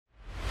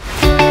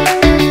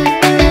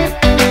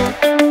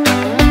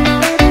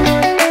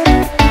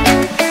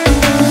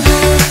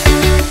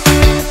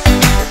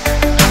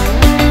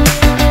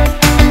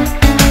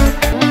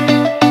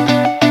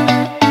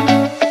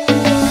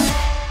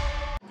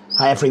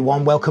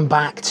everyone, welcome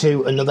back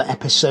to another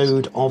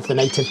episode of the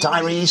Native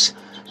Diaries.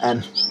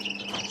 And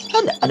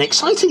an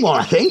exciting one,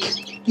 I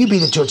think. You be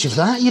the judge of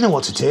that, you know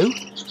what to do.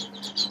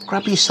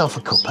 Grab yourself a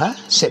cuppa,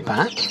 sit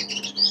back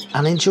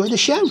and enjoy the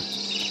show.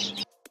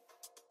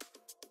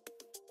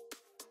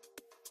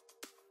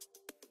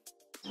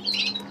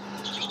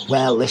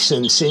 Well,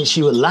 listen, since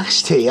you were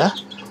last here,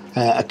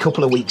 a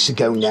couple of weeks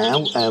ago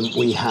now,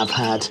 we have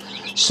had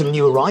some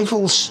new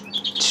arrivals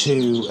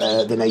to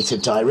the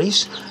Native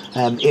Diaries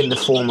in the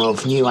form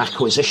of new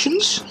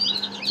acquisitions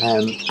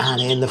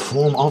and in the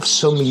form of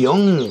some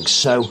young.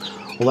 So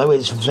although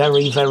it's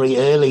very, very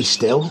early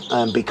still,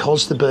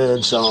 because the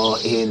birds are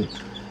in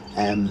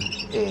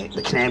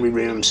the canary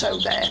room, so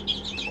they're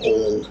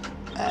all,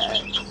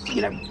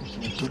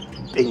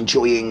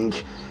 enjoying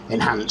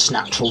enhanced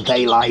natural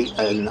daylight,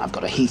 and I've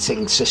got a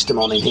heating system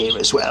on in here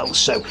as well.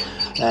 So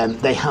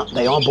they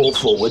are brought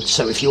forward.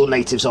 So if your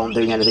natives aren't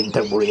doing anything,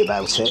 don't worry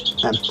about it.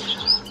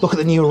 Look at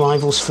the new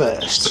arrivals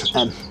first.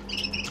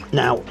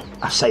 Now,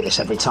 I say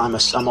this every time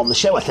I'm on the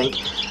show, I think,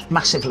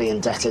 massively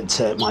indebted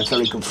to my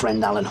very good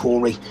friend Alan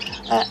Horey.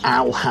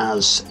 Al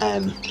has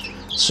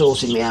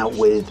sorted me out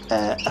with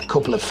a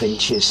couple of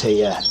finches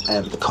here.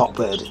 The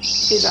cockbird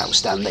is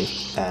outstanding.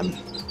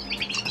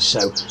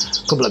 So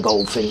a couple of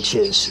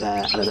goldfinches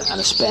and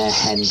a spare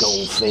hen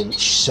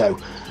goldfinch. So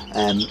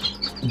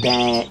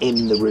they're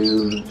in the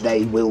room.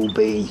 They will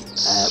be,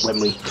 when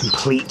we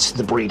complete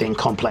the breeding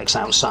complex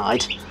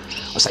outside.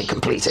 I say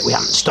complete it, we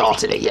haven't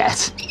started it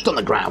yet. Done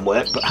the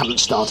groundwork, but haven't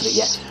started it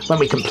yet. When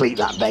we complete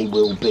that, they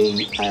will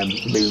be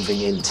moving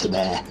into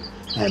there.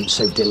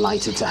 So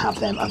delighted to have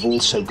them. I've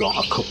also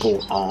got a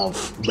couple of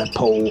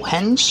redpoll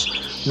hens,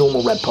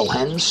 normal redpoll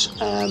hens.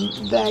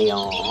 They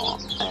are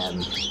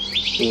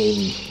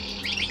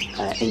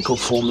in good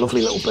form,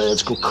 lovely little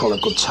birds, good colour,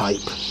 good type,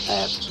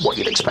 what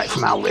you'd expect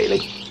from Al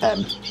really.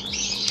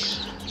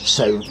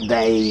 So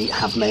they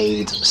have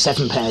made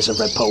 7 pairs of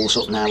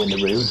redpolls up now in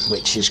the room,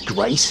 which is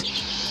great.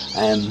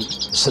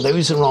 So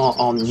those are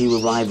our new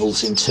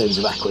arrivals in terms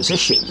of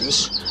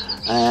acquisitions.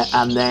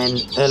 And then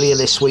earlier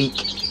this week,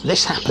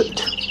 this happened.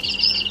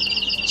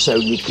 So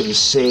you can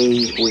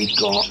see we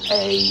got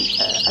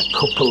a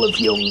couple of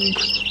young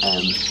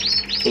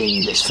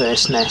in this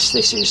first nest.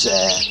 This is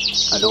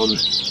an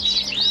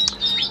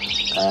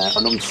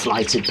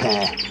unflighted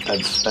pair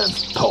of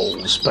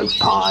poles, both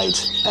pied,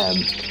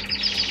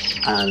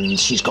 and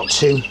she's got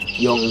 2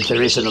 young.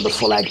 There is another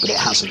full egg, but it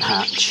hasn't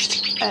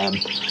hatched.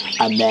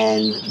 And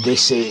then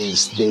this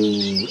is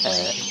the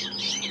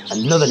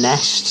another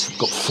nest.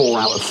 Got 4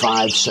 out of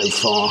 5 so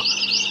far,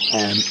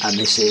 and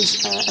this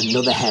is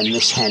another hen.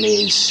 This hen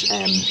is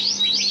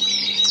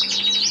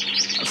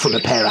from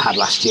a pair I had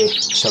last year,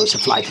 so it's a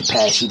flighted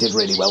pair. She did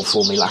really well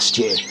for me last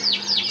year.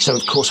 So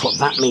of course what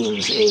that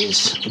means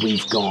is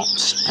we've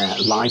got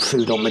live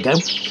food on the go,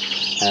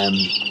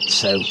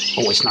 so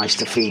always nice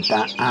to feed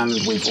that, and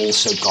we've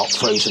also got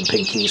frozen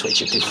pinkies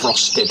which are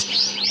defrosted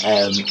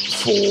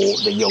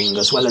for the young,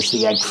 as well as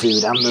the egg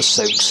food and the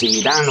soak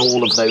seed and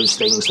all of those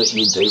things that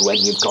you do when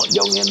you've got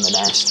young in the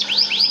nest.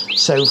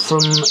 So from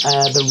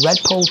the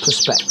redpoll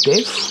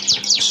perspective,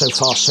 so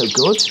far so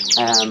good.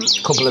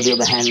 A couple of the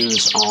other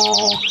hens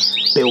are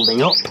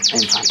building up.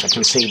 In fact, I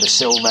can see the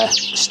silver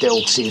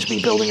still seems to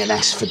be building a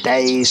nest for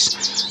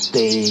days.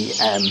 The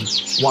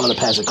one of the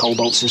pairs of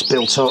cobalts is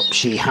built up.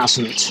 She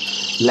hasn't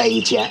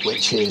laid yet,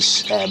 which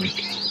is a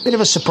bit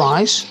of a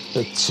surprise,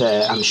 but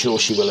I'm sure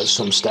she will at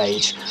some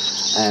stage.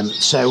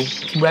 So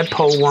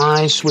redpoll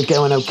wise, we're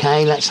going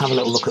okay. Let's have a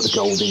little look at the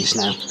goldies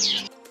now.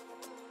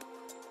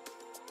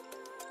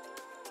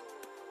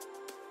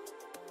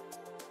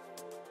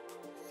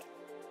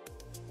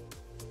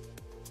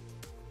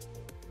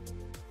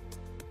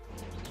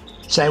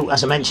 So,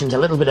 as I mentioned a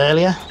little bit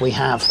earlier, we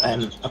have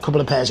a couple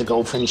of pairs of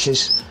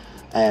goldfinches.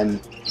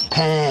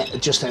 Pair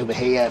just over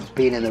here,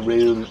 been in the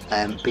room,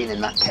 been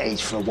in that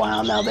cage for a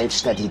while now. They've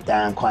steadied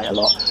down quite a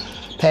lot.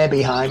 Pair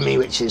behind me,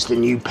 which is the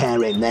new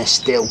pair in,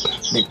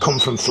 they've come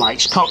from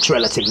flights. Cock's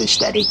relatively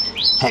steady,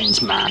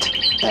 hen's mad.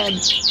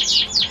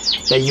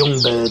 They're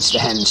young birds, the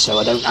hens,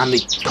 and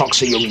the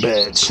cocks are young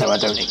birds, so I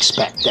don't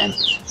expect them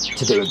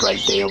to do a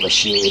great deal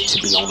this year,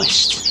 to be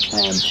honest.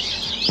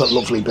 But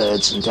lovely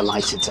birds and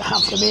delighted to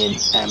have them in.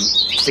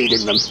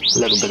 Feeding them a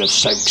little bit of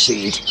soak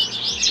seed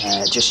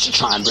just to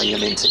try and bring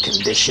them into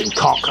condition.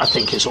 Cock, I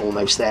think, is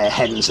almost there.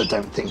 Hens, I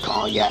don't think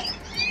are yet.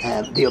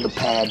 The other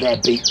pair, their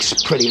beak's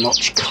pretty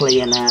much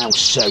clear now.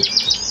 So,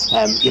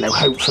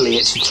 hopefully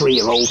it's a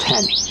 3-year-old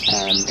hen.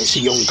 It's a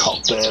young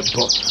cock bird,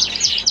 but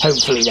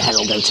hopefully the hen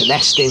will go to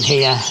nest in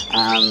here,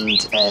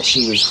 and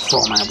she was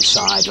from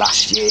outside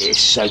last year,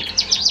 so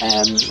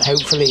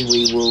hopefully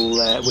we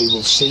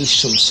will see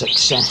some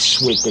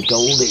success with the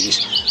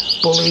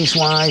goldies. Bullies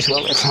wise,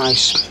 well, if I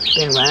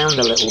spin round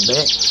a little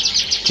bit,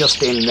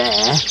 just in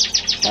there,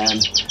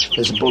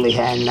 there's a bully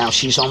hen. Now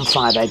she's on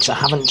 5 eggs. I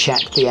haven't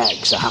checked the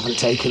eggs, I haven't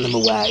taken them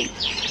away.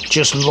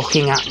 Just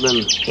looking at them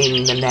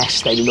in the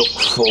nest, they look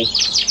full.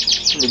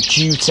 They're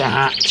due to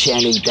hatch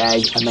any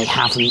day, and they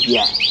haven't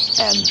yet.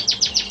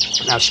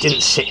 Now she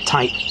didn't sit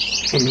tight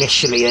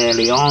initially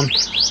early on.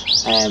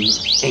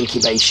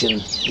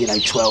 Incubation,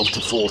 12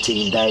 to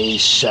 14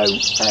 days. So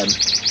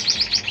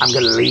I'm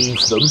going to leave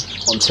them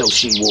until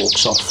she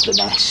walks off the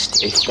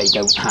nest if they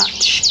don't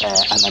hatch,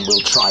 and then we'll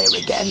try her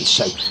again.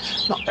 So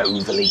not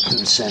overly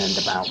concerned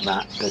about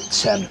that,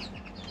 but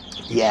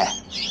yeah,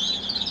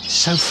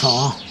 so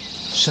far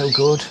so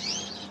good.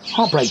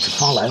 Heartbreak to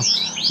follow,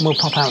 and we'll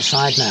pop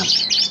outside now.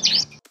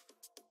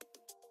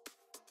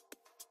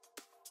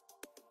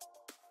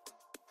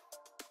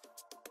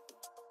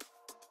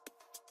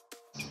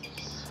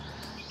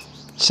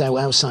 So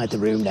outside the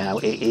room now,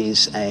 it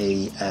is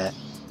a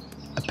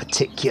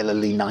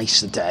particularly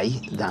nicer day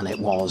than it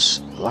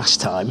was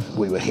last time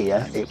we were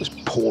here. It was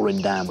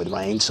pouring down with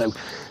rain, so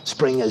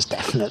spring has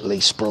definitely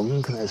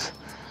sprung. There's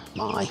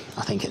I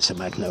think it's a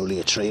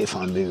magnolia tree. If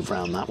I move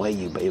around that way,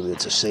 you'll be able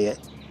to see it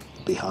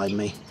behind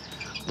me.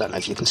 I don't know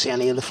if you can see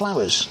any of the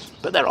flowers,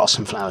 but there are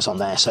some flowers on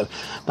there, so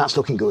that's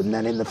looking good. And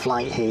then in the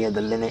flight here,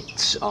 the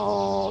linnets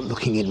are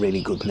looking in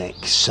really good nick.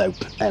 So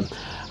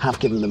have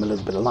given them a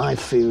little bit of live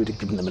food,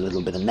 given them a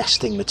little bit of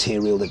nesting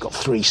material. They've got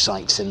 3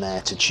 sites in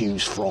there to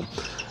choose from.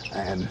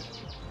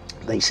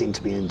 They seem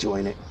to be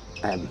enjoying it,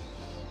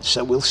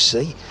 so we'll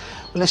see.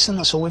 Well, listen,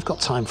 that's all we've got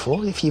time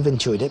for. If you've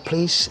enjoyed it,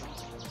 please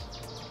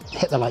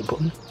hit the like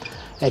button.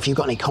 If you've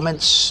got any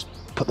comments,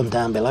 put them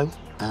down below.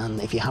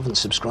 And if you haven't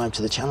subscribed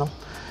to the channel,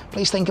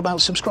 please think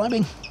about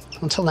subscribing.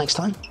 Until next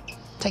time,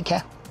 take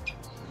care.